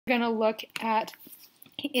We're going to look at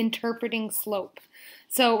interpreting slope.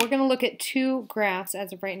 So we're going to look at two graphs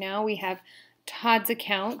as of right now. We have Todd's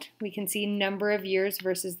account. We can see number of years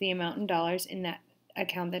versus the amount in dollars in that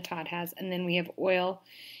account that Todd has. And then we have oil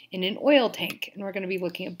in an oil tank. And we're going to be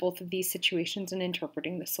looking at both of these situations and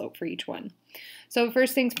interpreting the slope for each one. So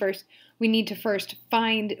first things first, we need to first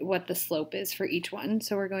find what the slope is for each one.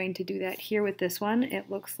 So we're going to do that here with this one. It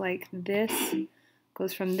looks like this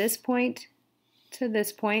goes from this point to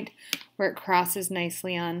this point where it crosses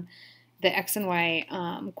nicely on the X and Y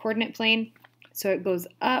coordinate plane. So it goes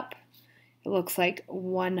up, it looks like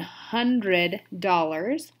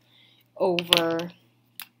 $100 over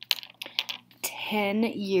 10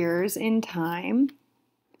 years in time.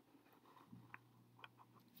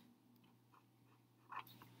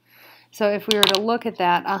 So if we were to look at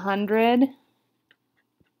that, 100,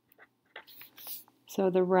 so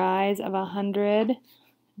the rise of $100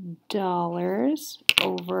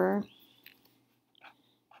 over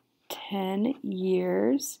 10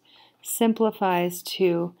 years simplifies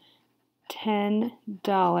to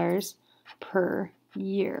 $10 per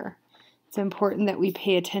year. It's important that we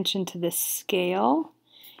pay attention to the scale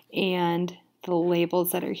and the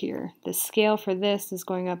labels that are here. The scale for this is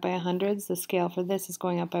going up by hundreds. The scale for this is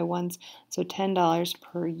going up by ones, so $10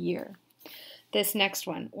 per year. This next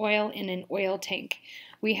one, oil in an oil tank.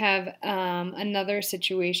 We have another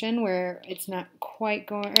situation where it's not quite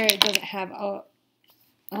going, or it doesn't have a,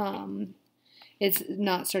 it's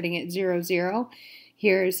not starting at 0, 0.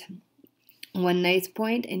 Here's one nice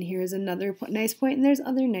point, and here's another nice point, and there's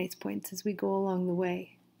other nice points as we go along the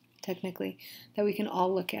way, technically, that we can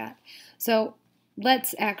all look at. So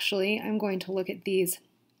let's actually, I'm going to look at these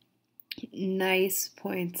nice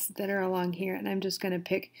points that are along here, and I'm just going to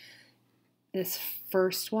pick this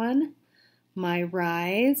first one, my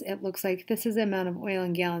rise. It looks like this is the amount of oil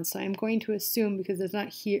in gallons, so I'm going to assume, because it's not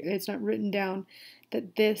here, it's not written down,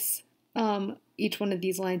 that this, each one of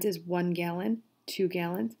these lines is 1 gallon, 2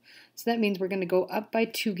 gallons. So that means we're going to go up by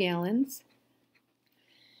 2 gallons,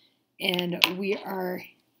 and we are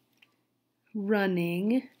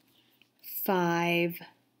running 5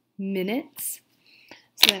 minutes.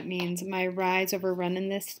 So that means my rise over run in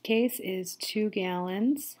this case is 2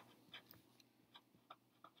 gallons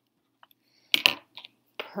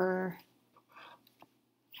per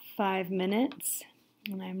 5 minutes,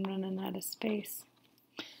 and I'm running out of space.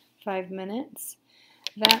 5 minutes.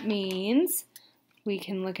 That means we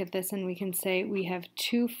can look at this and we can say we have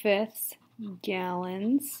 2/5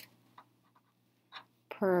 gallons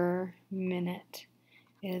per minute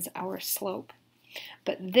is our slope.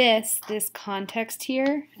 But this context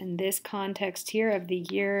here and this context here of the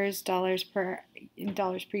years, dollars per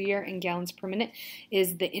year, and gallons per minute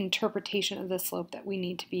is the interpretation of the slope that we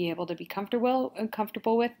need to be able to be comfortable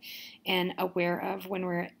with and aware of when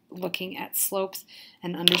we're looking at slopes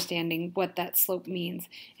and understanding what that slope means.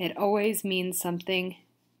 It always means something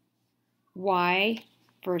y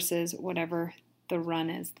versus whatever the run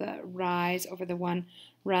is. The rise over the one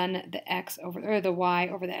run, the x over, or the y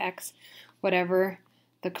over the x, whatever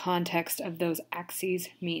the context of those axes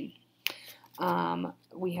mean.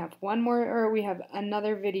 We have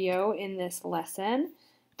another video in this lesson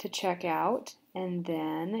to check out, and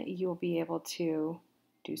then you'll be able to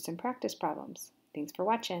do some practice problems. Thanks for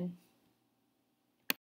watching.